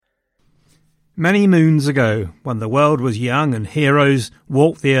Many moons ago, when the world was young and heroes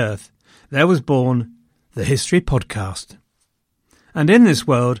walked the earth, there was born the History Podcast. And in this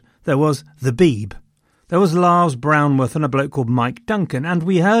world, there was the Beeb. There was Lars Brownworth and a bloke called Mike Duncan, and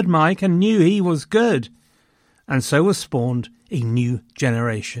we heard Mike and knew he was good. And so was spawned a new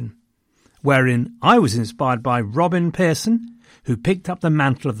generation, wherein I was inspired by Robin Pearson, who picked up the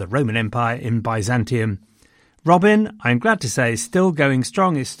mantle of the Roman Empire in Byzantium. Robin, I'm glad to say, is still going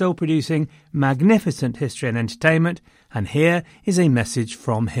strong, is still producing magnificent history and entertainment, and here is a message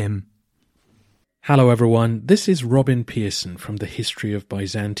from him. Hello everyone, this is Robin Pearson from the History of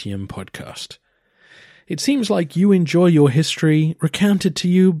Byzantium podcast. It seems like you enjoy your history recounted to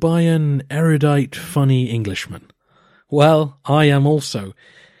you by an erudite, funny Englishman. Well, I am also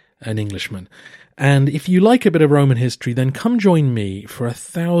an Englishman. And if you like a bit of Roman history, then come join me for a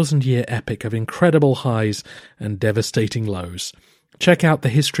 1,000-year epic of incredible highs and devastating lows. Check out The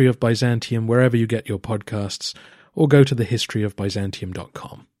History of Byzantium wherever you get your podcasts, or go to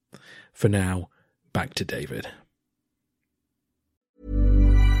thehistoryofbyzantium.com. For now, back to David.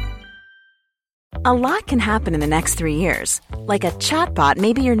 A lot can happen in the next 3 years. Like a chatbot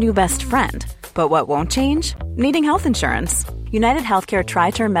may be your new best friend. But what won't change? Needing health insurance. United Healthcare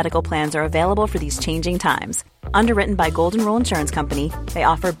Tri-Term Medical Plans are available for these changing times. Underwritten by Golden Rule Insurance Company, they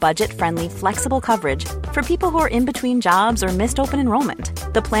offer budget-friendly, flexible coverage for people who are in between jobs or missed open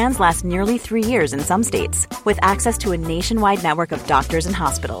enrollment. The plans last nearly 3 years in some states, with access to a nationwide network of doctors and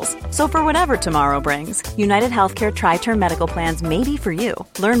hospitals. So for whatever tomorrow brings, United Healthcare Tri-Term Medical Plans may be for you.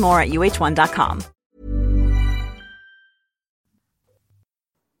 Learn more at uh1.com.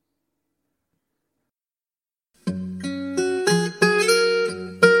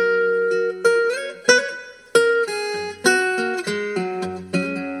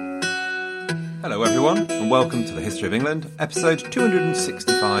 Hello everyone, and welcome to the History of England, episode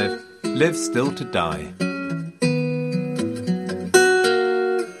 265, Live Still to Die.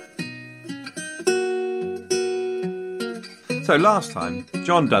 So last time,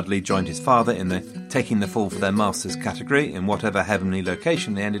 John Dudley joined his father in the taking the fall for their masters category in whatever heavenly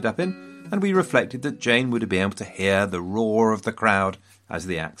location they ended up in, and we reflected that Jane would be able to hear the roar of the crowd as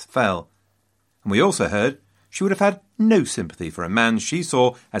the axe fell. And we also heard she would have had no sympathy for a man she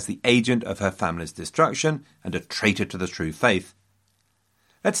saw as the agent of her family's destruction and a traitor to the true faith.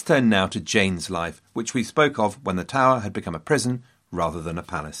 Let's turn now to Jane's life, which we spoke of when the Tower had become a prison rather than a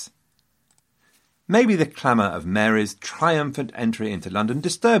palace. Maybe the clamour of Mary's triumphant entry into London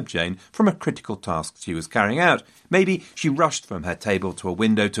disturbed Jane from a critical task she was carrying out. Maybe she rushed from her table to a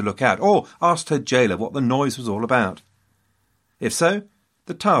window to look out, or asked her jailer what the noise was all about. If so,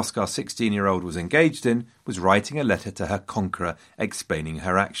 the task our 16-year-old was engaged in was writing a letter to her conqueror explaining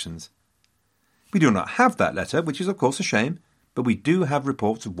her actions. We do not have that letter, which is of course a shame, but we do have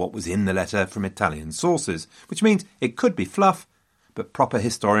reports of what was in the letter from Italian sources, which means it could be fluff, but proper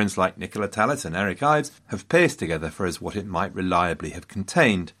historians like Nicola Tallis and Eric Ives have pieced together for us what it might reliably have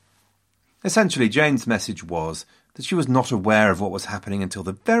contained. Essentially, Jane's message was that she was not aware of what was happening until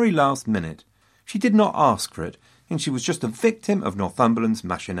the very last minute. She did not ask for it, and she was just a victim of Northumberland's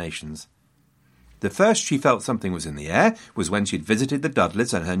machinations. The first she felt something was in the air was when she'd visited the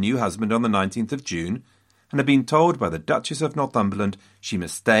Dudleys and her new husband on the 19th of June, and had been told by the Duchess of Northumberland she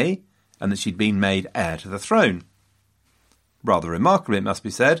must stay, and that she'd been made heir to the throne. Rather remarkably, it must be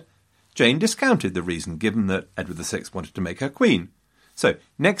said, Jane discounted the reason given that Edward VI wanted to make her queen. So,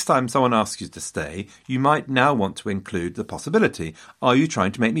 next time someone asks you to stay, you might now want to include the possibility. Are you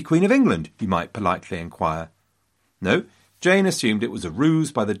trying to make me Queen of England? You might politely inquire. No, Jane assumed it was a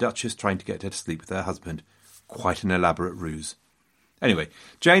ruse by the Duchess trying to get her to sleep with her husband. Quite an elaborate ruse. Anyway,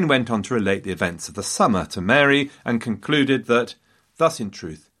 Jane went on to relate the events of the summer to Mary and concluded that, thus in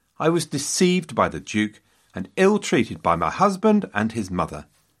truth, I was deceived by the Duke and ill-treated by my husband and his mother.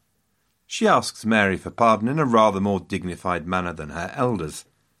 She asks Mary for pardon in a rather more dignified manner than her elders.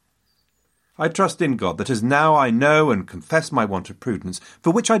 I trust in God that as now I know and confess my want of prudence, for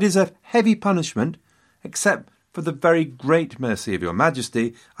which I deserve heavy punishment, except for the very great mercy of your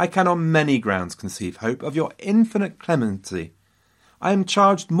Majesty, I can on many grounds conceive hope of your infinite clemency. I am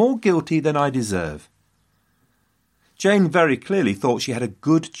charged more guilty than I deserve. Jane very clearly thought she had a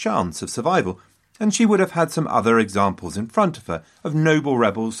good chance of survival, and she would have had some other examples in front of her, of noble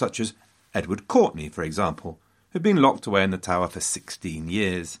rebels such as Edward Courtenay, for example, who'd been locked away in the Tower for 16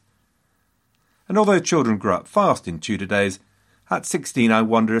 years. And although children grew up fast in Tudor days, at 16 I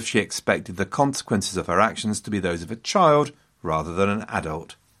wonder if she expected the consequences of her actions to be those of a child rather than an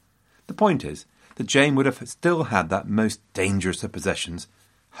adult. The point is that Jane would have still had that most dangerous of possessions,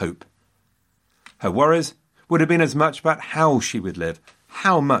 hope. Her worries would have been as much about how she would live,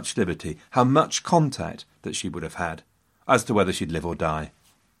 how much liberty, how much contact that she would have had as to whether she'd live or die.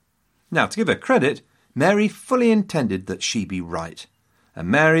 Now, to give her credit, Mary fully intended that she be right, and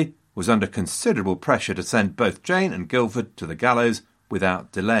Mary was under considerable pressure to send both Jane and Guildford to the gallows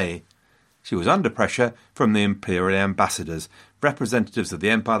without delay. She was under pressure from the imperial ambassadors, representatives of the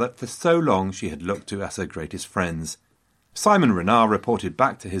empire that for so long she had looked to as her greatest friends. Simon Renard reported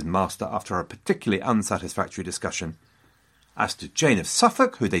back to his master after a particularly unsatisfactory discussion. As to Jane of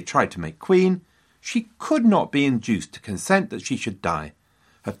Suffolk, who they tried to make queen, she could not be induced to consent that she should die.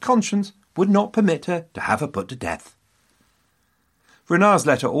 Her conscience would not permit her to have her put to death. Renard's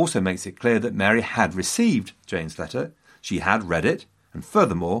letter also makes it clear that Mary had received Jane's letter, she had read it, and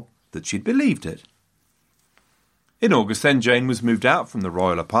furthermore, that she'd believed it. In August then, Jane was moved out from the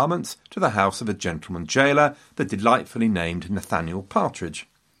royal apartments to the house of a gentleman jailer, the delightfully named Nathaniel Partridge.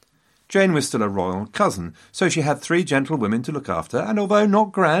 Jane was still a royal cousin, so she had 3 gentlewomen to look after, and although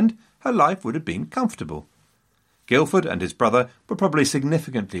not grand, her life would have been comfortable. Guildford and his brother were probably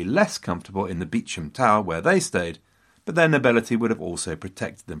significantly less comfortable in the Beauchamp Tower where they stayed, but their nobility would have also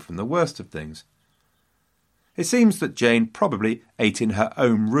protected them from the worst of things. It seems that Jane probably ate in her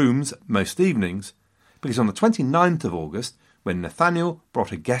own rooms most evenings, because on the 29th of August, when Nathaniel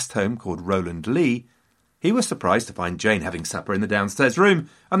brought a guest home called Roland Lee, he was surprised to find Jane having supper in the downstairs room,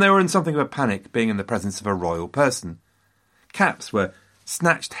 and they were in something of a panic, being in the presence of a royal person. Caps were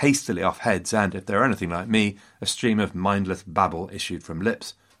snatched hastily off heads, and, if they were anything like me, a stream of mindless babble issued from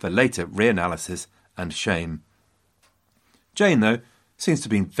lips for later reanalysis and shame. Jane, though, seems to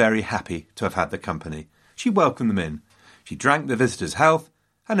have been very happy to have had the company. She welcomed them in. She drank the visitors' health,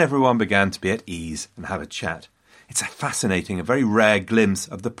 and everyone began to be at ease and have a chat. It's a fascinating, a very rare glimpse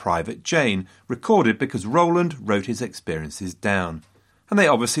of the private Jane, recorded because Roland wrote his experiences down. And they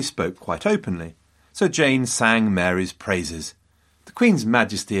obviously spoke quite openly. So Jane sang Mary's praises. The Queen's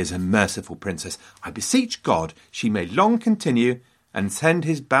Majesty is a merciful princess. I beseech God she may long continue and send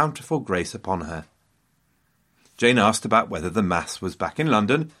his bountiful grace upon her. Jane asked about whether the Mass was back in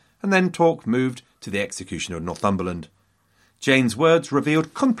London, and then talk moved to the execution of Northumberland. Jane's words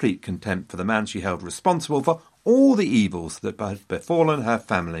revealed complete contempt for the man she held responsible for all the evils that had befallen her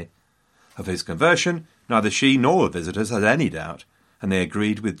family. Of his conversion, neither she nor the visitors had any doubt, and they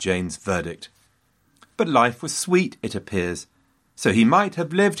agreed with Jane's verdict. But life was sweet, it appears. So he might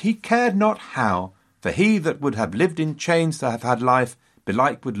have lived, he cared not how, for he that would have lived in chains to have had life,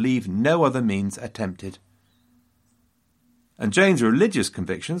 belike would leave no other means attempted. And Jane's religious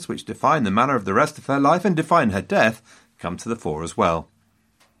convictions, which define the manner of the rest of her life and define her death, come to the fore as well.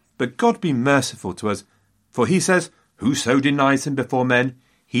 But God be merciful to us, for he says, whoso denies him before men,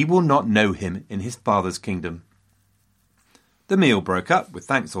 he will not know him in his Father's kingdom. The meal broke up with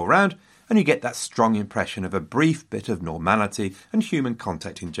thanks all round, and you get that strong impression of a brief bit of normality and human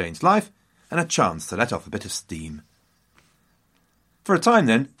contact in Jane's life, and a chance to let off a bit of steam. For a time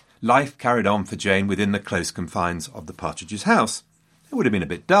then, life carried on for Jane within the close confines of the Partridges' house. It would have been a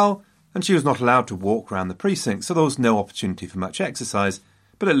bit dull, and she was not allowed to walk round the precinct, so there was no opportunity for much exercise,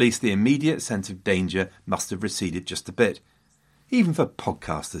 but at least the immediate sense of danger must have receded just a bit. Even for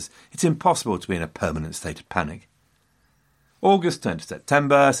podcasters, it's impossible to be in a permanent state of panic. August turned to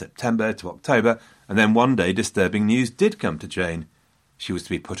September, September to October, and then one day disturbing news did come to Jane. She was to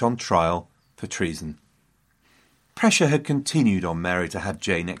be put on trial for treason. Pressure had continued on Mary to have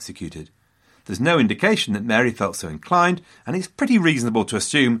Jane executed. There's no indication that Mary felt so inclined, and it's pretty reasonable to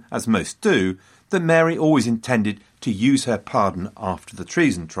assume, as most do, that Mary always intended to use her pardon after the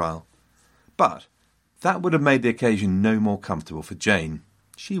treason trial. But that would have made the occasion no more comfortable for Jane.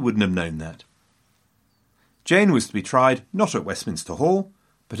 She wouldn't have known that. Jane was to be tried not at Westminster Hall,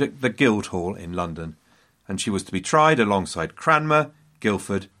 but at the Guildhall in London, and she was to be tried alongside Cranmer,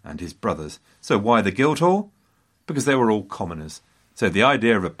 Guildford and his brothers. So why the Guildhall? Because they were all commoners. So the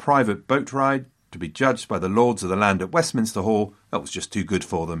idea of a private boat ride to be judged by the lords of the land at Westminster Hall, that was just too good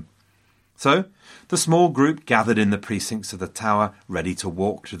for them. So the small group gathered in the precincts of the Tower, ready to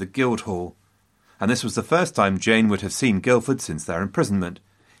walk to the Guildhall. And this was the first time Jane would have seen Guildford since their imprisonment.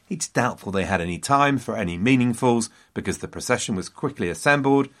 It's doubtful they had any time for any meaningfuls, because the procession was quickly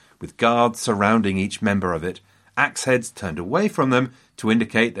assembled, with guards surrounding each member of it, axe heads turned away from them to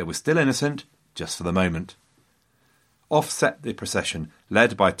indicate they were still innocent, just for the moment. Off set the procession,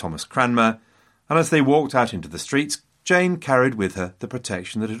 led by Thomas Cranmer, and as they walked out into the streets, Jane carried with her the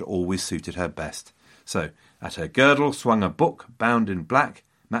protection that had always suited her best. So, at her girdle swung a book bound in black,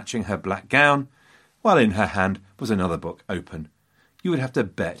 matching her black gown, while in her hand was another book open. You would have to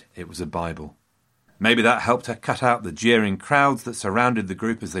bet it was a Bible. Maybe that helped her cut out the jeering crowds that surrounded the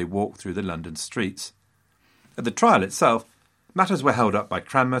group as they walked through the London streets. At the trial itself, Matters were held up by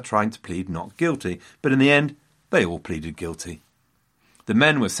Cranmer trying to plead not guilty, but in the end they all pleaded guilty. The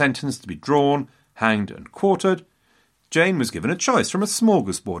men were sentenced to be drawn, hanged and quartered. Jane was given a choice from a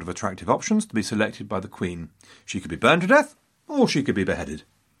smorgasbord of attractive options to be selected by the Queen. She could be burned to death, or she could be beheaded.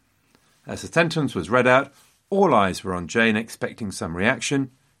 As the sentence was read out, all eyes were on Jane, expecting some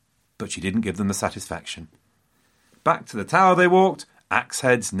reaction, but she didn't give them the satisfaction. Back to the Tower they walked, axe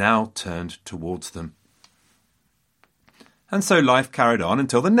heads now turned towards them. And so life carried on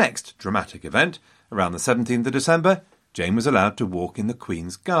until the next dramatic event. Around the 17th of December, Jane was allowed to walk in the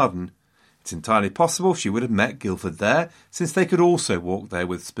Queen's garden. It's entirely possible she would have met Guildford there, since they could also walk there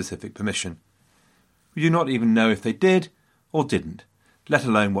with specific permission. We do not even know if they did or didn't, let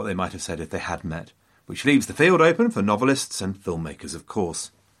alone what they might have said if they had met, which leaves the field open for novelists and filmmakers, of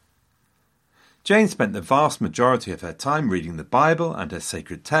course. Jane spent the vast majority of her time reading the Bible and her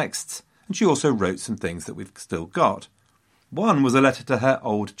sacred texts, and she also wrote some things that we've still got. One was a letter to her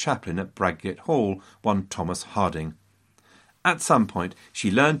old chaplain at Bradgate Hall, one Thomas Harding. At some point,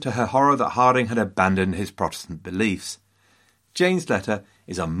 she learned to her horror that Harding had abandoned his Protestant beliefs. Jane's letter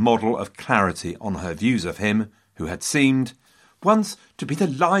is a model of clarity on her views of him, who had seemed, once, to be the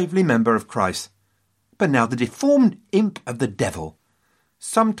lively member of Christ, but now the deformed imp of the devil,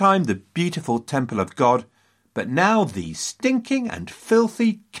 sometime the beautiful temple of God, but now the stinking and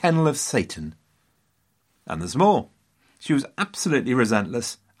filthy kennel of Satan. And there's more. She was absolutely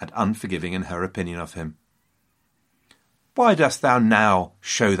relentless and unforgiving in her opinion of him. Why dost thou now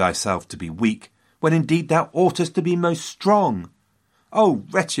show thyself to be weak, when indeed thou oughtest to be most strong? O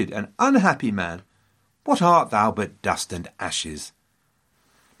wretched and unhappy man, what art thou but dust and ashes?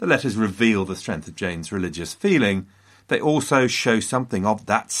 The letters reveal the strength of Jane's religious feeling. They also show something of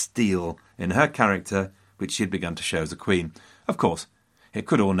that steel in her character which she had begun to show as a queen. Of course, it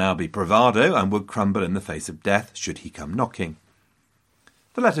could all now be bravado and would crumble in the face of death should he come knocking.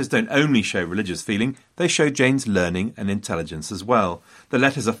 The letters don't only show religious feeling, they show Jane's learning and intelligence as well. The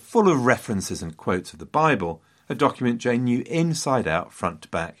letters are full of references and quotes of the Bible, a document Jane knew inside out, front to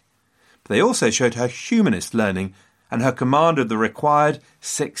back. But they also showed her humanist learning and her command of the required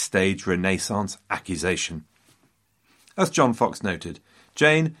 6-stage Renaissance accusation. As John Fox noted,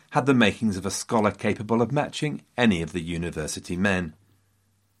 Jane had the makings of a scholar capable of matching any of the university men.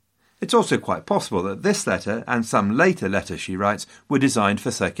 It's also quite possible that this letter and some later letters she writes were designed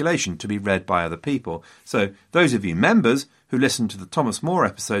for circulation to be read by other people. So those of you members who listened to the Thomas More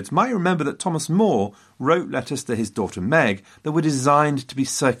episodes might remember that Thomas More wrote letters to his daughter Meg that were designed to be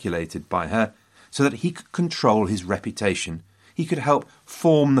circulated by her so that he could control his reputation. He could help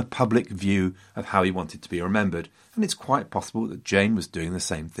form the public view of how he wanted to be remembered. And it's quite possible that Jane was doing the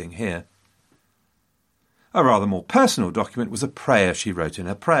same thing here. A rather more personal document was a prayer she wrote in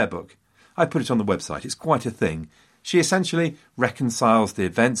her prayer book. I put it on the website. It's quite a thing. She essentially reconciles the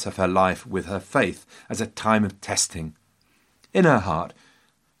events of her life with her faith as a time of testing. In her heart,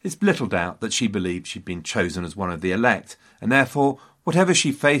 it's little doubt that she believed she'd been chosen as one of the elect, and therefore, whatever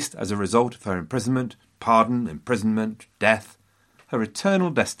she faced as a result of her imprisonment, pardon, imprisonment, death, her eternal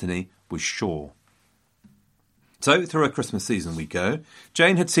destiny was sure. So, through a Christmas season we go.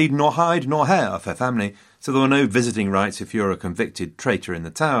 Jane had seen nor hide nor hair of her family, so there were no visiting rights if you're a convicted traitor in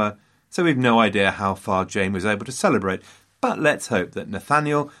the Tower, so we've no idea how far Jane was able to celebrate, but let's hope that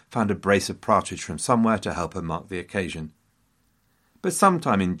Nathaniel found a brace of partridge from somewhere to help her mark the occasion. But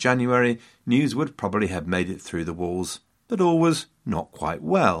sometime in January, news would probably have made it through the walls that all was not quite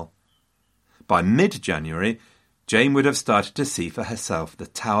well. By mid-January, Jane would have started to see for herself the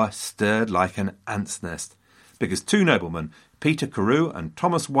Tower stirred like an ant's nest, because two noblemen, Peter Carew and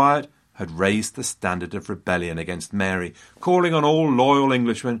Thomas Wyatt, had raised the standard of rebellion against Mary, calling on all loyal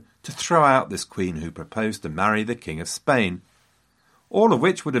Englishmen to throw out this queen who proposed to marry the King of Spain. All of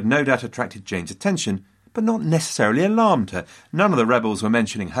which would have no doubt attracted Jane's attention, but not necessarily alarmed her. None of the rebels were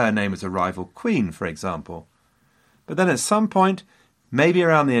mentioning her name as a rival queen, for example. But then at some point, maybe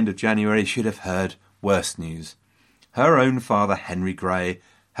around the end of January, she'd have heard worse news. Her own father, Henry Grey,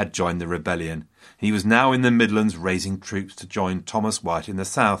 had joined the rebellion. He was now in the Midlands raising troops to join Thomas Wyatt in the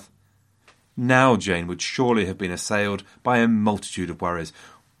south. Now Jane would surely have been assailed by a multitude of worries.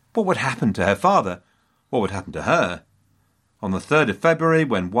 What would happen to her father? What would happen to her? On the 3rd of February,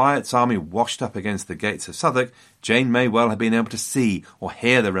 when Wyatt's army washed up against the gates of Southwark, Jane may well have been able to see or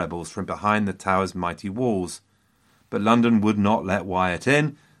hear the rebels from behind the Tower's mighty walls. But London would not let Wyatt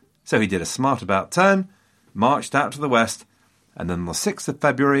in, so he did a smart about turn, marched out to the west, and then on the 6th of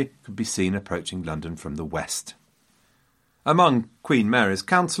February could be seen approaching London from the west. Among Queen Mary's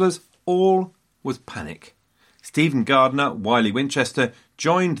councillors, all was panic. Stephen Gardiner, Wiley Winchester,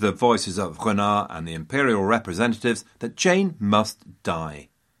 joined the voices of Renard and the imperial representatives that Jane must die.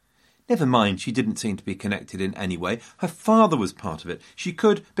 Never mind, she didn't seem to be connected in any way. Her father was part of it. She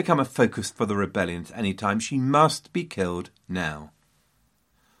could become a focus for the rebellion at any time. She must be killed now.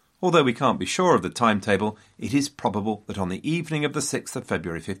 Although we can't be sure of the timetable, it is probable that on the evening of the 6th of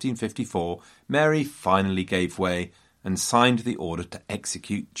February 1554, Mary finally gave way and signed the order to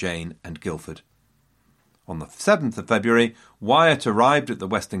execute Jane and Guildford. On the 7th of February, Wyatt arrived at the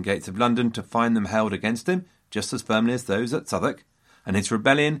western gates of London to find them held against him, just as firmly as those at Southwark, and his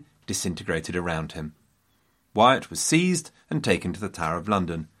rebellion disintegrated around him. Wyatt was seized and taken to the Tower of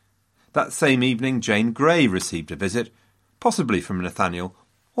London. That same evening, Jane Grey received a visit, possibly from Nathaniel,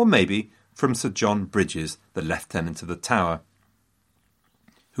 or maybe from Sir John Bridges, the lieutenant of the Tower.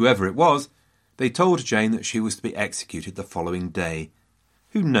 Whoever it was, they told Jane that she was to be executed the following day.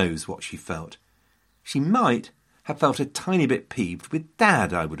 Who knows what she felt? She might have felt a tiny bit peeved with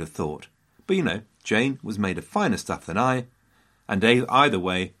Dad, I would have thought. But Jane was made of finer stuff than I, and either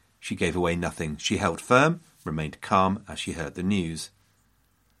way, she gave away nothing. She held firm, remained calm as she heard the news.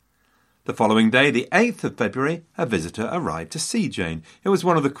 The following day, the 8th of February, a visitor arrived to see Jane. It was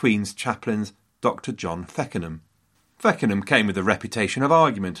one of the Queen's chaplains, Dr. John Feckenham. Feckenham came with a reputation of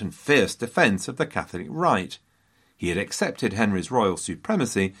argument and fierce defence of the Catholic rite. He had accepted Henry's royal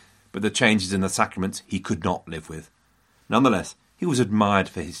supremacy, but the changes in the sacraments he could not live with. Nonetheless, he was admired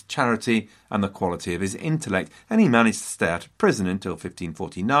for his charity and the quality of his intellect, and he managed to stay out of prison until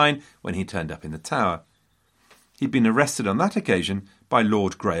 1549, when he turned up in the Tower. He'd been arrested on that occasion by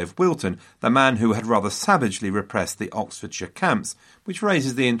Lord Grey of Wilton, the man who had rather savagely repressed the Oxfordshire camps, which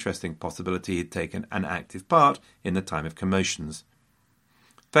raises the interesting possibility he'd taken an active part in the time of commotions.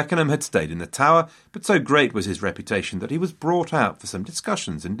 Feckenham had stayed in the Tower, but so great was his reputation that he was brought out for some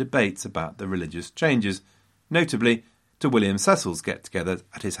discussions and debates about the religious changes, notably to William Cecil's get-together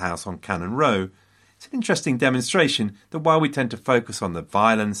at his house on Cannon Row. It's an interesting demonstration that while we tend to focus on the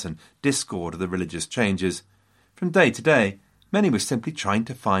violence and discord of the religious changes, from day to day, many were simply trying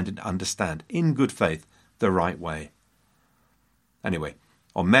to find and understand, in good faith, the right way. Anyway,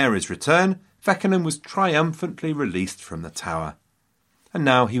 on Mary's return, Feckenham was triumphantly released from the Tower. And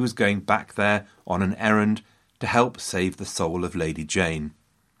now he was going back there on an errand to help save the soul of Lady Jane.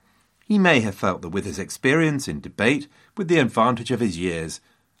 He may have felt that with his experience in debate, with the advantage of his years,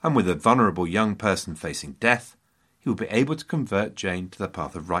 and with a vulnerable young person facing death, he would be able to convert Jane to the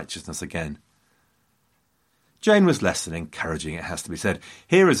path of righteousness again. Jane was less than encouraging, it has to be said.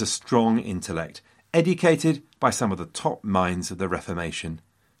 Here is a strong intellect, educated by some of the top minds of the Reformation,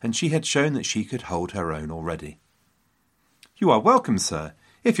 and she had shown that she could hold her own already. "You are welcome, sir,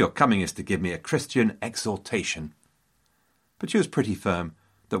 if your coming is to give me a Christian exhortation." But she was pretty firm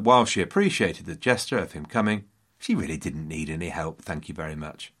that while she appreciated the gesture of him coming, she really didn't need any help, thank you very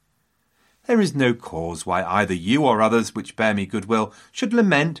much. "There is no cause why either you or others which bear me goodwill should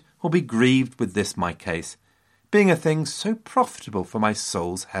lament or be grieved with this my case, being a thing so profitable for my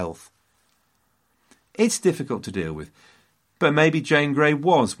soul's health." It's difficult to deal with, but maybe Jane Grey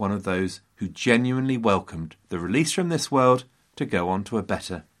was one of those who genuinely welcomed the release from this world to go on to a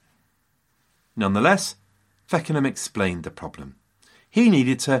better. Nonetheless, Feckenham explained the problem. He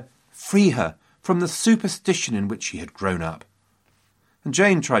needed to free her from the superstition in which she had grown up. And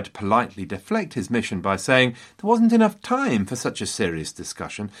Jane tried to politely deflect his mission by saying there wasn't enough time for such a serious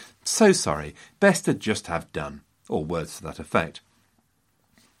discussion. "So sorry, best to just have done," or words to that effect.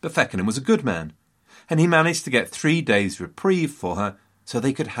 But Feckenham was a good man, and he managed to get 3 days' reprieve for her so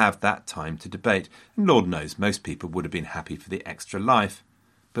they could have that time to debate. And Lord knows most people would have been happy for the extra life.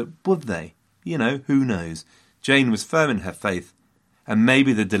 But would they? Who knows? Jane was firm in her faith, and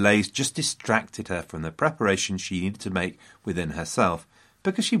maybe the delays just distracted her from the preparation she needed to make within herself,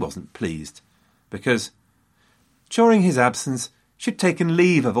 because she wasn't pleased. Because during his absence she had taken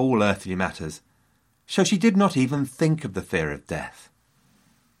leave of all earthly matters, so she did not even think of the fear of death.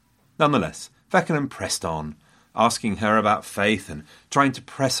 Nonetheless, Feckenham pressed on, asking her about faith and trying to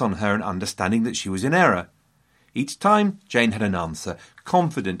press on her an understanding that she was in error. Each time Jane had an answer,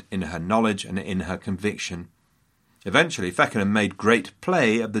 confident in her knowledge and in her conviction. Eventually, Feckenham made great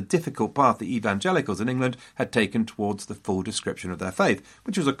play of the difficult path the evangelicals in England had taken towards the full description of their faith,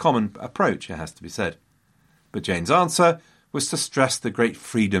 which was a common approach, it has to be said. But Jane's answer was to stress the great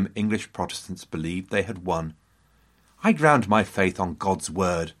freedom English Protestants believed they had won. "I ground my faith on God's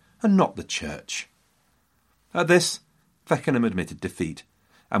word, and not the church." At this, Feckenham admitted defeat,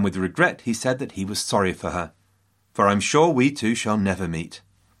 and with regret he said that he was sorry for her, "for I'm sure we two shall never meet."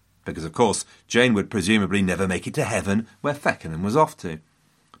 Because, of course, Jane would presumably never make it to heaven, where Feckenham was off to.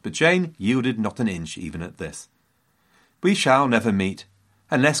 But Jane yielded not an inch even at this. "We shall never meet,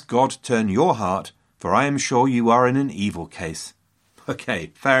 unless God turn your heart, for I am sure you are in an evil case.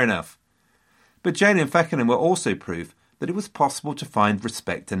 Okay, fair enough. But Jane and Feckenham were also proof that it was possible to find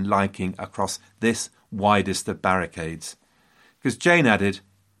respect and liking across this widest of barricades. Because Jane added,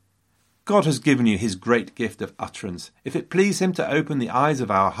 God has given you his great gift of utterance, if it please him to open the eyes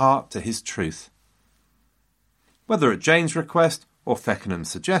of our heart to his truth. Whether at Jane's request or Feckenham's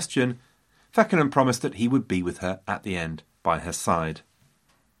suggestion, Feckenham promised that he would be with her at the end, by her side.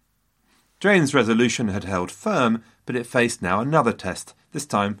 Jane's resolution had held firm, but it faced now another test, this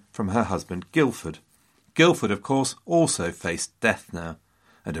time from her husband Guildford. Guildford, of course, also faced death now,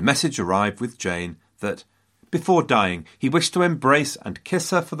 and a message arrived with Jane that, before dying, he wished to embrace and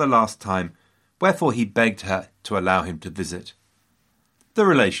kiss her for the last time, wherefore he begged her to allow him to visit. The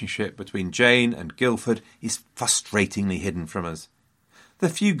relationship between Jane and Guildford is frustratingly hidden from us. The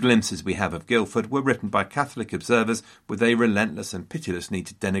few glimpses we have of Guildford were written by Catholic observers with a relentless and pitiless need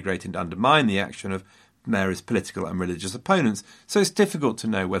to denigrate and undermine the action of Mary's political and religious opponents, so it's difficult to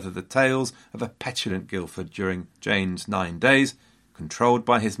know whether the tales of a petulant Guildford during Jane's 9 days, controlled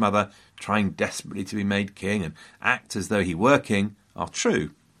by his mother, trying desperately to be made king and act as though he were king, are true.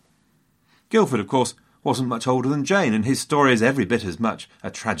 Guildford, of course, wasn't much older than Jane, and his story is every bit as much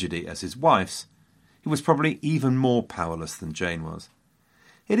a tragedy as his wife's. He was probably even more powerless than Jane was.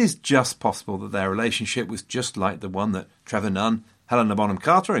 It is just possible that their relationship was just like the one that Trevor Nunn, Helena Bonham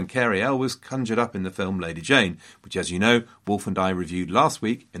Carter and Carey Elwes conjured up in the film Lady Jane, which, as you know, Wolf and I reviewed last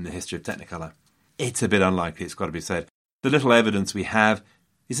week in the History of Technicolor. It's a bit unlikely, it's got to be said. The little evidence we have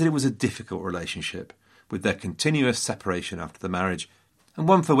is that it was a difficult relationship, with their continuous separation after the marriage, and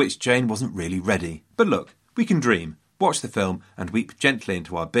one for which Jane wasn't really ready. But look, we can dream, watch the film, and weep gently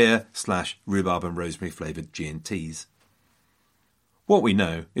into our beer/rhubarb and rosemary flavoured G&Ts. What we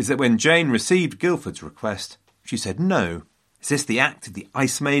know is that when Jane received Guildford's request, she said no. Is this the act of the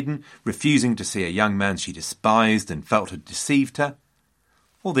Ice Maiden, refusing to see a young man she despised and felt had deceived her?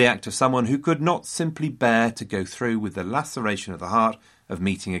 Or the act of someone who could not simply bear to go through with the laceration of the heart of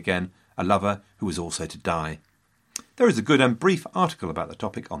meeting again a lover who was also to die? There is a good and brief article about the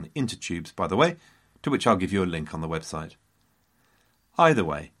topic on the Intertubes, by the way, to which I'll give you a link on the website. Either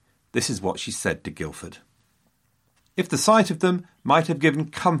way, this is what she said to Guildford. If the sight of them might have given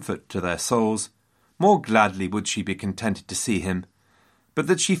comfort to their souls, more gladly would she be contented to see him, but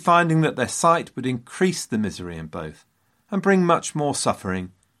that she, finding that their sight would increase the misery in both, and bring much more suffering,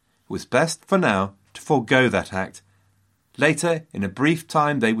 it was best for now to forego that act. Later, in a brief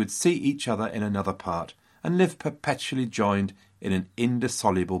time, they would see each other in another part, and live perpetually joined in an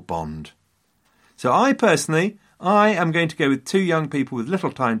indissoluble bond. So I am going to go with two young people with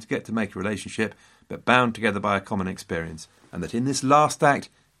little time to get to make a relationship, but bound together by a common experience, and that in this last act,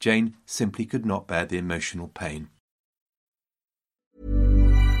 Jane simply could not bear the emotional pain.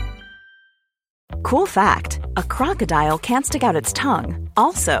 Cool fact, a crocodile can't stick out its tongue.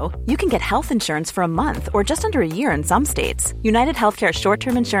 Also, you can get health insurance for a month or just under a year in some states. United Healthcare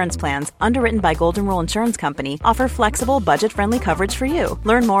short-term insurance plans, underwritten by Golden Rule Insurance Company, offer flexible, budget-friendly coverage for you.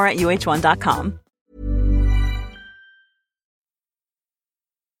 Learn more at uh1.com.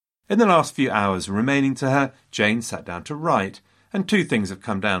 In the last few hours remaining to her, Jane sat down to write, and two things have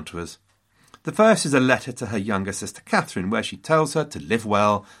come down to us. The first is a letter to her younger sister Catherine, where she tells her to live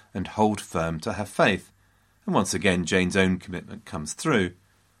well and hold firm to her faith. And once again, Jane's own commitment comes through.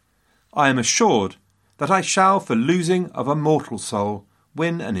 I am assured that I shall, for losing of a mortal soul,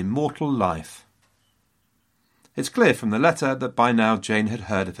 win an immortal life. It's clear from the letter that by now Jane had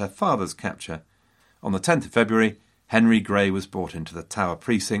heard of her father's capture. On the 10th of February, Henry Grey was brought into the Tower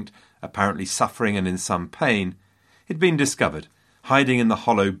precinct, apparently suffering and in some pain. He'd been discovered, hiding in the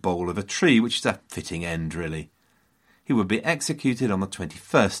hollow bole of a tree, which is a fitting end, really. He would be executed on the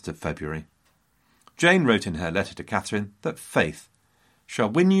 21st of February. Jane wrote in her letter to Catherine that faith shall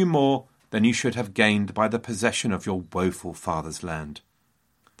win you more than you should have gained by the possession of your woeful father's land.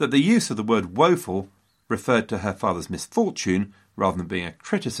 That the use of the word woeful referred to her father's misfortune rather than being a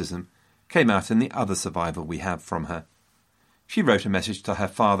criticism came out in the other survival we have from her. She wrote a message to her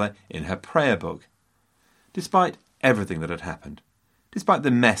father in her prayer book. Despite everything that had happened, despite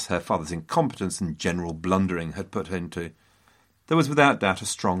the mess her father's incompetence and general blundering had put her into, there was without doubt a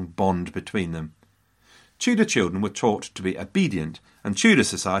strong bond between them. Tudor children were taught to be obedient, and Tudor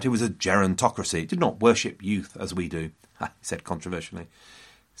society was a gerontocracy, did not worship youth as we do, he said controversially.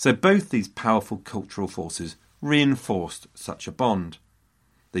 So both these powerful cultural forces reinforced such a bond.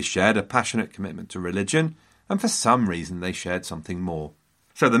 They shared a passionate commitment to religion, and for some reason they shared something more.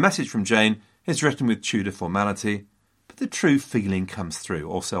 So the message from Jane is written with Tudor formality, but the true feeling comes through,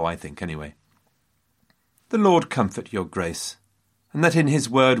 or so I think anyway. The Lord comfort your grace. and that in his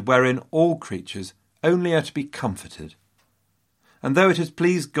word wherein all creatures only are to be comforted. And though it has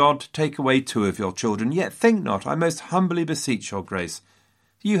pleased God to take away 2 of your children, yet think not, I most humbly beseech your grace,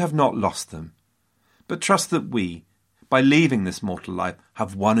 you have not lost them, but trust that we, by leaving this mortal life,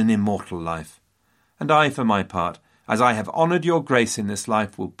 have won an immortal life. And I, for my part, as I have honoured your grace in this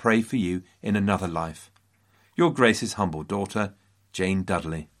life, will pray for you in another life. Your Grace's humble daughter, Jane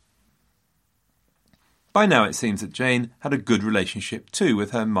Dudley. By now it seems that Jane had a good relationship too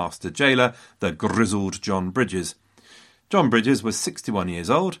with her master jailer, the grizzled John Bridges. John Bridges was 61 years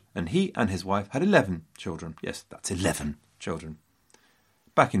old, and he and his wife had 11 children. Yes, that's 11 children.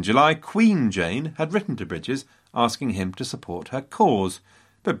 Back in July, Queen Jane had written to Bridges asking him to support her cause,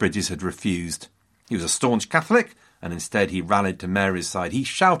 but Bridges had refused. He was a staunch Catholic, and instead he rallied to Mary's side. He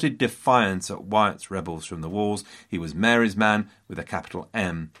shouted defiance at Wyatt's rebels from the walls. He was Mary's man with a capital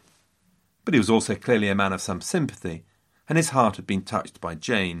M. But he was also clearly a man of some sympathy, and his heart had been touched by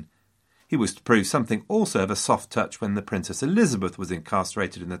Jane. He was to prove something also of a soft touch when the Princess Elizabeth was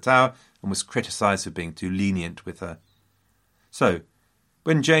incarcerated in the Tower and was criticised for being too lenient with her. So,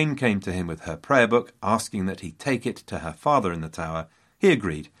 when Jane came to him with her prayer book, asking that he take it to her father in the Tower, he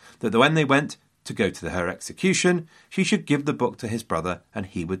agreed that when they went to go to her execution, she should give the book to his brother and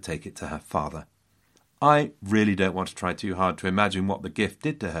he would take it to her father. I really don't want to try too hard to imagine what the gift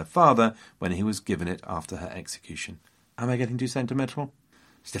did to her father when he was given it after her execution. Am I getting too sentimental?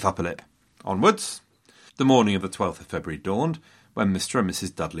 Stiff upper lip. Onwards. The morning of the 12th of February dawned, when Mr. and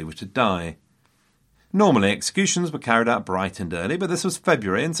Mrs. Dudley were to die. Normally executions were carried out bright and early, but this was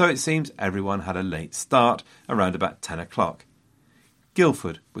February, and so it seems everyone had a late start, around about 10 o'clock.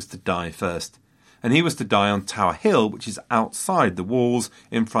 Guildford was to die first, and he was to die on Tower Hill, which is outside the walls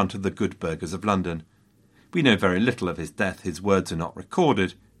in front of the good burghers of London. We know very little of his death. His words are not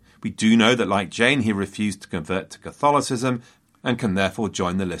recorded. We do know that, like Jane, he refused to convert to Catholicism and can therefore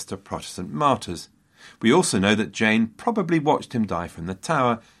join the list of Protestant martyrs. We also know that Jane probably watched him die from the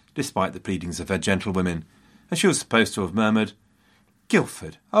Tower, despite the pleadings of her gentlewomen, and she was supposed to have murmured,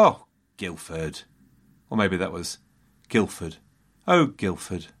 "Guildford, oh, Guildford." Or maybe that was Guildford, oh,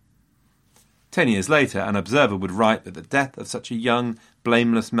 Guildford. 10 years later, an observer would write that the death of such a young,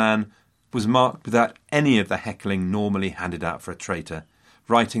 blameless man was marked without any of the heckling normally handed out for a traitor,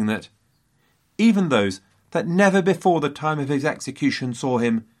 writing that even those that never before the time of his execution saw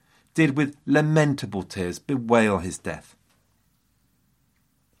him did with lamentable tears bewail his death.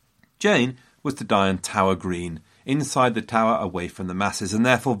 Jane was to die on Tower Green, inside the Tower away from the masses, and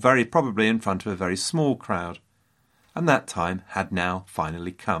therefore very probably in front of a very small crowd. And that time had now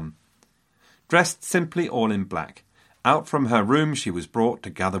finally come. Dressed simply all in black, out from her room she was brought to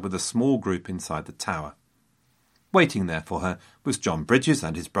gather with a small group inside the Tower. Waiting there for her was John Bridges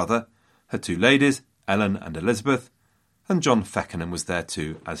and his brother, her 2 ladies, Ellen and Elizabeth, and John Feckenham was there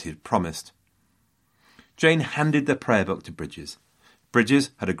too, as he had promised. Jane handed the prayer book to Bridges.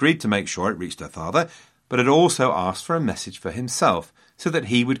 Bridges had agreed to make sure it reached her father, but had also asked for a message for himself, so that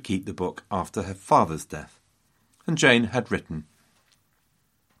he would keep the book after her father's death. And Jane had written,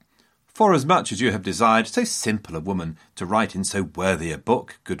 "Forasmuch as you have desired so simple a woman to write in so worthy a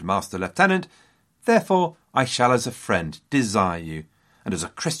book, good Master Lieutenant, therefore I shall as a friend desire you, and as a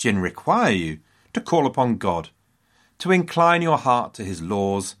Christian require you, to call upon God, to incline your heart to his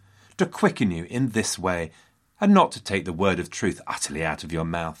laws, to quicken you in this way, and not to take the word of truth utterly out of your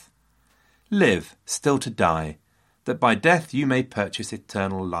mouth. Live still to die, that by death you may purchase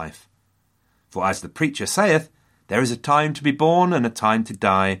eternal life. For as the preacher saith, there is a time to be born and a time to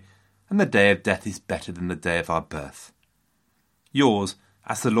die, and the day of death is better than the day of our birth. Yours,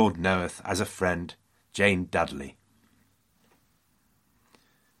 as the Lord knoweth, as a friend, Jane Dudley."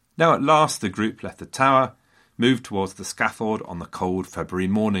 Now at last the group left the Tower, moved towards the scaffold on the cold February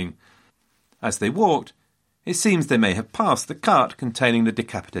morning. As they walked, it seems they may have passed the cart containing the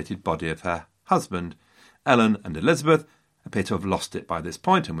decapitated body of her husband. Ellen and Elizabeth appear to have lost it by this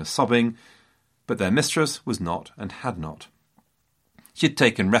point and were sobbing, but their mistress was not and had not. She had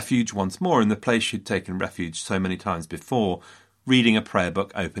taken refuge once more in the place she had taken refuge so many times before, reading a prayer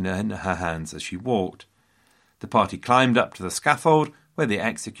book open in her hands as she walked. The party climbed up to the scaffold, where the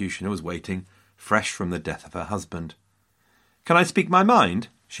executioner was waiting, fresh from the death of her husband. "Can I speak my mind?"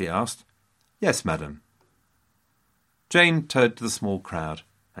 she asked. "Yes, madam." Jane turned to the small crowd,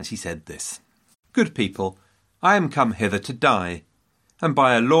 and she said this: "Good people, I am come hither to die, and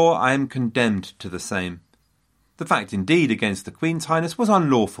by a law I am condemned to the same. The fact indeed against the Queen's Highness was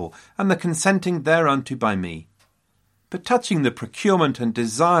unlawful, and the consenting thereunto by me. But touching the procurement and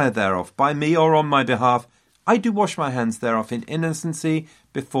desire thereof by me or on my behalf, I do wash my hands thereof in innocency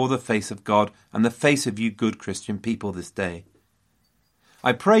before the face of God and the face of you good Christian people this day.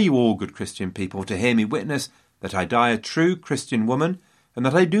 I pray you all, good Christian people, to hear me witness that I die a true Christian woman, and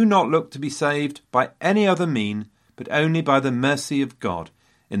that I do not look to be saved by any other mean, but only by the mercy of God,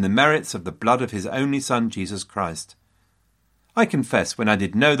 in the merits of the blood of his only Son, Jesus Christ. I confess, when I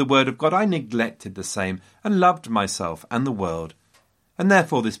did know the word of God, I neglected the same, and loved myself and the world. And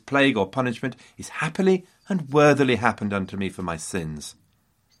therefore this plague or punishment is happily and worthily happened unto me for my sins.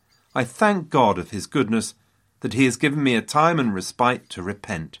 I thank God of his goodness, that he has given me a time and respite to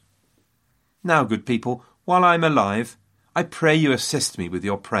repent. Now, good people, while I am alive, I pray you assist me with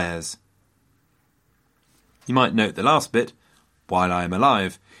your prayers. You might note the last bit, while I am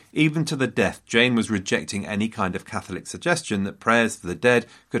alive. Even to the death, Jane was rejecting any kind of Catholic suggestion that prayers for the dead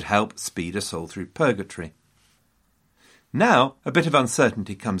could help speed a soul through purgatory. Now, a bit of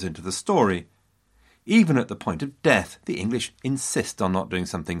uncertainty comes into the story. Even at the point of death, the English insist on not doing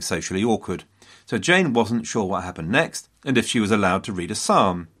something socially awkward. So Jane wasn't sure what happened next, and if she was allowed to read a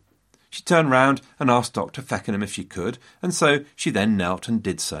psalm. She turned round and asked Dr. Feckenham if she could, and so she then knelt and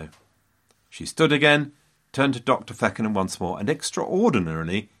did so. She stood again, turned to Dr. Feckenham once more, and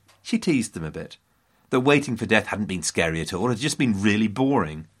extraordinarily, she teased him a bit. That waiting for death hadn't been scary at all, it had just been really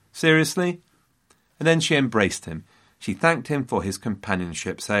boring. Seriously? And then she embraced him. She thanked him for his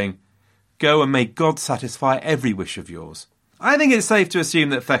companionship, saying, "Go and may God satisfy every wish of yours." I think it's safe to assume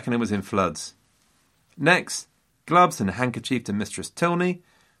that Feckenham was in floods. Next, gloves and handkerchief to Mistress Tilney,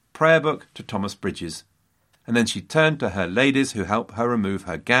 prayer book to Thomas Bridges. And then she turned to her ladies who helped her remove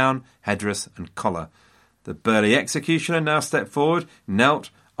her gown, headdress and collar. The burly executioner now stepped forward, knelt,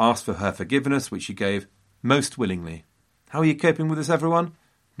 asked for her forgiveness, which she gave most willingly. How are you coping with this, everyone?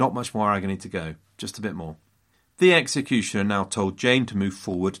 Not much more agony to go, just a bit more. The executioner now told Jane to move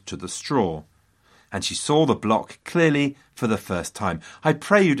forward to the straw, and she saw the block clearly for the first time. "I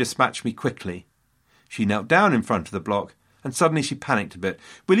pray you dispatch me quickly." She knelt down in front of the block, and suddenly she panicked a bit.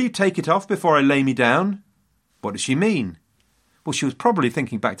 "Will you take it off before I lay me down?" What did she mean? Well, she was probably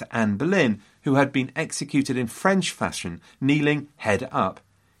thinking back to Anne Boleyn, who had been executed in French fashion, kneeling head up.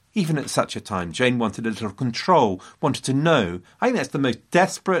 Even at such a time, Jane wanted a little control, wanted to know. I think that's the most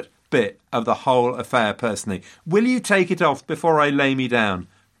desperate bit of the whole affair, personally. "Will you take it off before I lay me down?"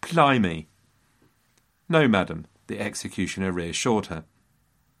 Blimey. "No, madam," the executioner reassured her.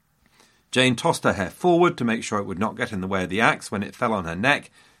 Jane tossed her hair forward to make sure it would not get in the way of the axe when it fell on her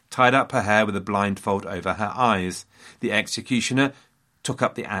neck, tied up her hair with a blindfold over her eyes. The executioner took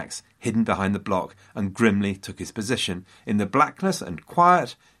up the axe, hidden behind the block, and grimly took his position. In the blackness and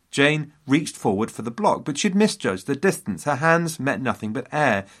quiet, Jane reached forward for the block, but she'd misjudged the distance. Her hands met nothing but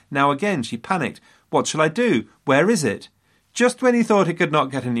air. Now again she panicked. What shall I do? Where is it? Just when he thought it could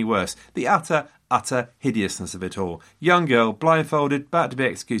not get any worse, the utter hideousness of it all. Young girl, blindfolded, about to be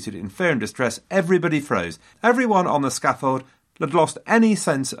executed in fear and distress. Everybody froze. Everyone on the scaffold had lost any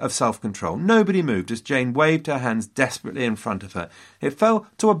sense of self-control. Nobody moved as Jane waved her hands desperately in front of her. It fell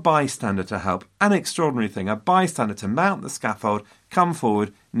to a bystander to help. An extraordinary thing. A bystander to mount the scaffold, come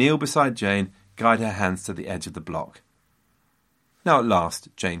forward, kneel beside Jane, guide her hands to the edge of the block. Now at last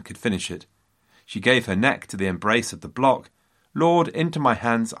Jane could finish it. She gave her neck to the embrace of the block. "Lord, into my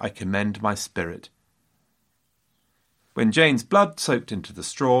hands I commend my spirit." When Jane's blood soaked into the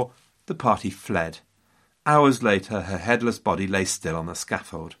straw, the party fled. Hours later, her headless body lay still on the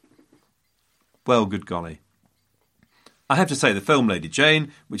scaffold. Well, good golly. I have to say the film Lady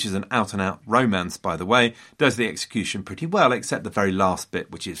Jane, which is an out-and-out romance, by the way, does the execution pretty well, except the very last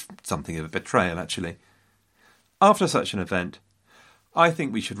bit, which is something of a betrayal, actually. After such an event, I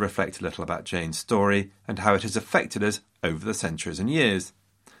think we should reflect a little about Jane's story and how it has affected us over the centuries and years.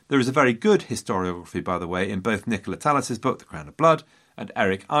 There is a very good historiography, by the way, in both Nicola Tallis's book, The Crown of Blood, and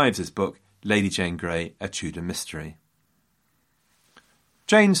Eric Ives's book, Lady Jane Grey, A Tudor Mystery.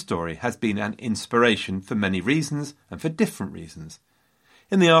 Jane's story has been an inspiration for many reasons and for different reasons.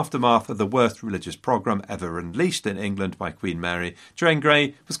 In the aftermath of the worst religious programme ever unleashed in England by Queen Mary, Jane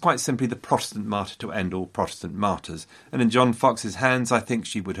Grey was quite simply the Protestant martyr to end all Protestant martyrs, and in John Fox's hands I think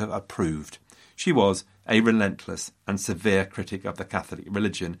she would have approved. She was a relentless and severe critic of the Catholic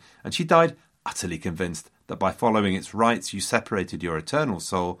religion, and she died utterly convinced that by following its rites you separated your eternal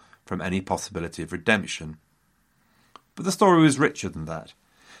soul from any possibility of redemption. But the story was richer than that.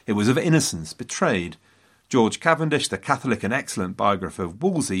 It was of innocence betrayed. George Cavendish, the Catholic and excellent biographer of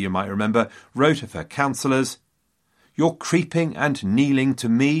Wolsey, you might remember, wrote of her counsellors, "Your creeping and kneeling to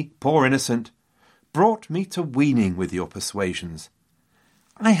me, poor innocent, brought me to weaning with your persuasions."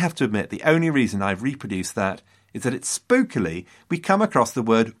 I have to admit the only reason I've reproduced that is that it's spookily we come across the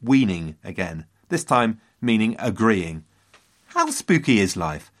word weaning again, this time meaning agreeing. How spooky is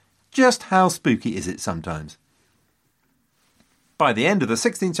life? Just how spooky is it sometimes? By the end of the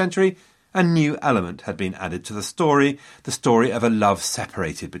 16th century, a new element had been added to the story of a love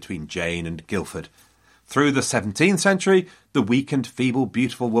separated between Jane and Guildford. Through the 17th century, the weak and feeble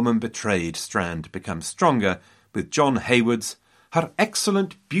beautiful woman betrayed strand becomes stronger, with John Heywood's "Her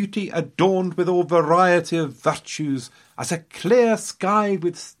excellent beauty adorned with all variety of virtues, as a clear sky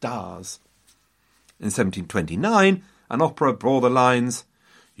with stars." In 1729, an opera bore the lines,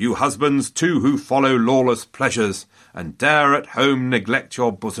 "You husbands too who follow lawless pleasures, and dare at home neglect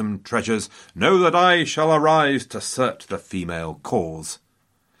your bosom treasures, know that I shall arise to assert the female cause."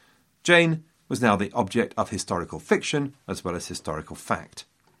 Jane was now the object of historical fiction as well as historical fact.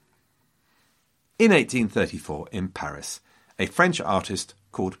 In 1834, in Paris, a French artist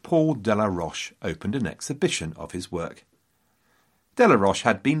called Paul Delaroche opened an exhibition of his work. Delaroche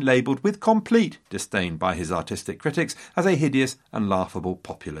had been labelled with complete disdain by his artistic critics as a hideous and laughable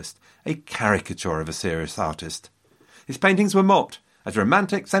populist, a caricature of a serious artist. His paintings were mocked as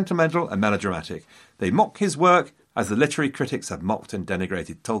romantic, sentimental and melodramatic. They mock his work as the literary critics have mocked and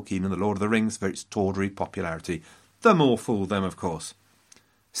denigrated Tolkien and The Lord of the Rings for its tawdry popularity. The more fool them, of course.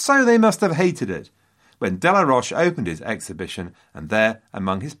 So they must have hated it when Delaroche opened his exhibition, and there,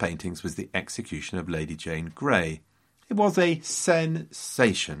 among his paintings, was the execution of Lady Jane Grey. It was a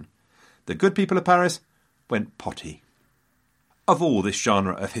sensation. The good people of Paris went potty. Of all this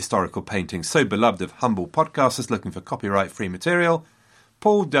genre of historical painting, so beloved of humble podcasters looking for copyright-free material,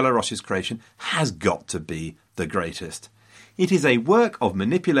 Paul Delaroche's creation has got to be the greatest. It is a work of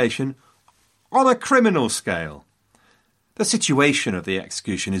manipulation on a criminal scale. The situation of the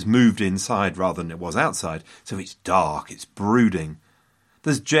execution is moved inside rather than it was outside, so it's dark, it's brooding.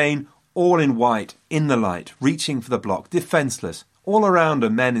 There's Jane, all in white, in the light, reaching for the block, defenceless. All around are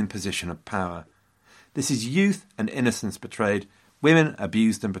men in position of power. This is youth and innocence betrayed, women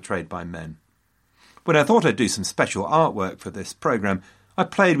abused and betrayed by men. When I thought I'd do some special artwork for this programme, I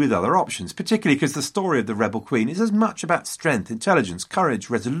played with other options, particularly because the story of the rebel queen is as much about strength, intelligence, courage,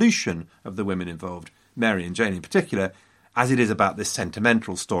 resolution of the women involved, Mary and Jane in particular, as it is about this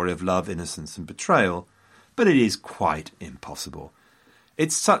sentimental story of love, innocence and betrayal. But it is quite impossible.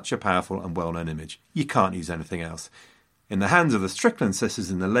 It's such a powerful and well-known image. You can't use anything else. In the hands of the Strickland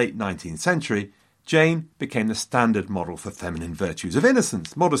sisters in the late 19th century, Jane became the standard model for feminine virtues of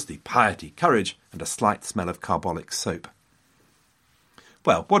innocence, modesty, piety, courage, and a slight smell of carbolic soap.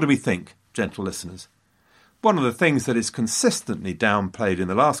 Well, what do we think, gentle listeners? One of the things that is consistently downplayed in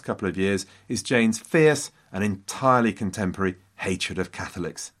the last couple of years is Jane's fierce and entirely contemporary hatred of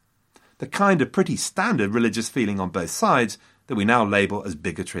Catholics. The kind of pretty standard religious feeling on both sides that we now label as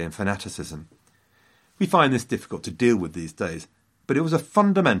bigotry and fanaticism. We find this difficult to deal with these days, but it was a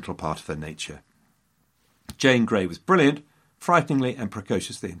fundamental part of her nature. Jane Grey was brilliant, frighteningly and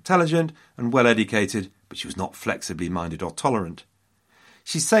precociously intelligent and well-educated, but she was not flexibly minded or tolerant.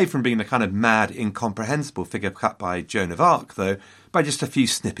 She's saved from being the kind of mad, incomprehensible figure cut by Joan of Arc, though, by just a few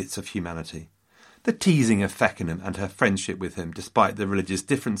snippets of humanity. The teasing of Feckenham and her friendship with him, despite the religious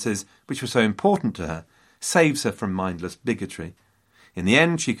differences which were so important to her, saves her from mindless bigotry. In the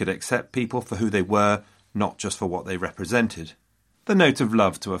end, she could accept people for who they were, not just for what they represented. The note of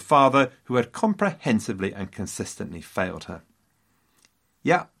love to a father who had comprehensively and consistently failed her.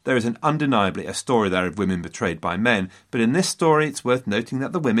 Yeah, there is undeniably a story there of women betrayed by men, but in this story it's worth noting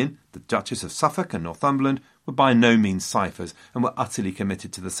that the women, the Duchess of Suffolk and Northumberland, were by no means ciphers and were utterly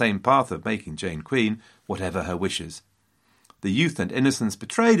committed to the same path of making Jane queen, whatever her wishes. The youth and innocence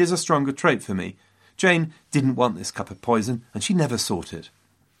betrayed is a stronger trait for me. Jane didn't want this cup of poison, and she never sought it.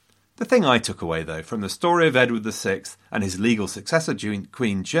 The thing I took away, though, from the story of Edward VI and his legal successor,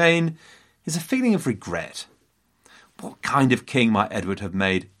 Queen Jane, is a feeling of regret. What kind of king might Edward have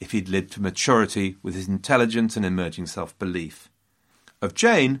made if he'd lived to maturity with his intelligence and emerging self-belief? Of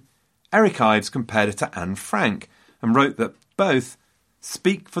Jane, Eric Ives compared her to Anne Frank and wrote that both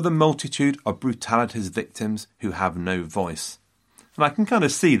speak for the multitude of brutality's victims who have no voice. And I can kind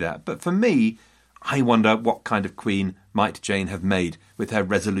of see that, but for me, I wonder what kind of queen might Jane have made with her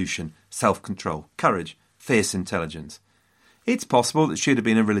resolution, self-control, courage, fierce intelligence. It's possible that she'd have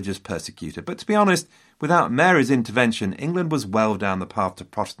been a religious persecutor, but to be honest, without Mary's intervention, England was well down the path to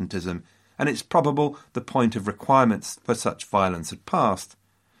Protestantism, and it's probable the point of requirements for such violence had passed.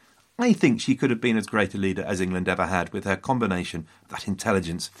 I think she could have been as great a leader as England ever had with her combination of that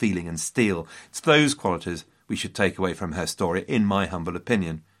intelligence, feeling and steel. It's those qualities we should take away from her story, in my humble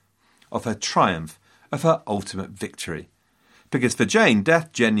opinion. Of her triumph, of her ultimate victory. Because for Jane,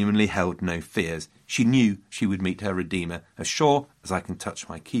 death genuinely held no fears. She knew she would meet her Redeemer, as sure as I can touch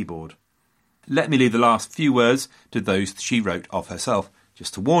my keyboard. Let me leave the last few words to those she wrote of herself.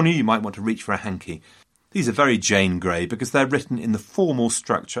 Just to warn you, you might want to reach for a hanky. These are very Jane Grey because they're written in the formal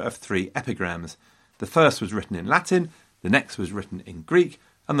structure of 3 epigrams. The first was written in Latin, the next was written in Greek,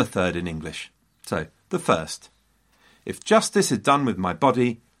 and the third in English. So, the first. If justice is done with my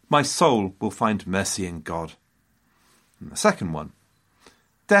body, my soul will find mercy in God. And the second one.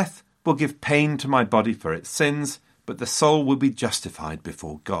 Death will give pain to my body for its sins, but the soul will be justified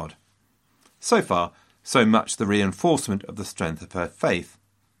before God. So far, so much the reinforcement of the strength of her faith.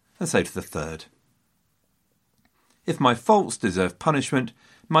 And so to the third. If my faults deserve punishment,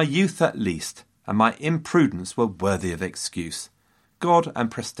 my youth at least, and my imprudence were worthy of excuse. God and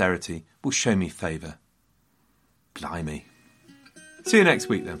posterity will show me favour. Blimey. See you next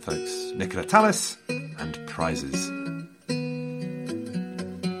week then, folks. Nicola Tallis and prizes.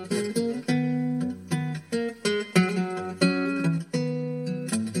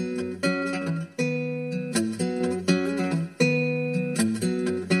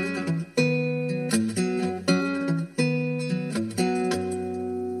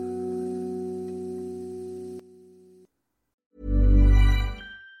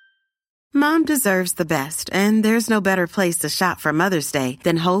 Mom deserves the best, and there's no better place to shop for Mother's Day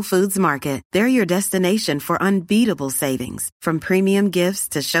than Whole Foods Market. They're your destination for unbeatable savings, from premium gifts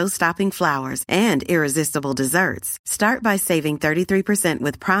to show-stopping flowers and irresistible desserts. Start by saving 33%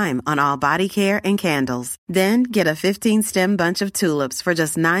 with Prime on all body care and candles. Then get a 15-stem bunch of tulips for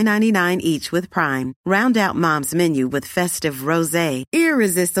just $9.99 each with Prime. Round out Mom's menu with festive rosé,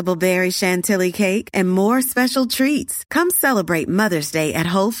 irresistible berry chantilly cake, and more special treats. Come celebrate Mother's Day at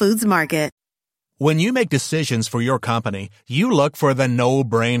Whole Foods Market. When you make decisions for your company, you look for the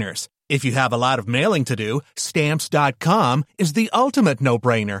no-brainers. If you have a lot of mailing to do, Stamps.com is the ultimate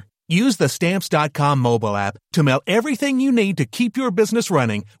no-brainer. Use the Stamps.com mobile app to mail everything you need to keep your business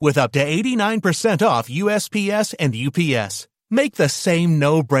running with up to 89% off USPS and UPS. Make the same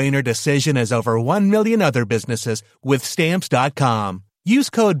no-brainer decision as over 1 million other businesses with Stamps.com. Use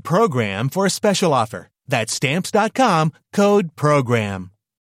code PROGRAM for a special offer. That's Stamps.com, code PROGRAM.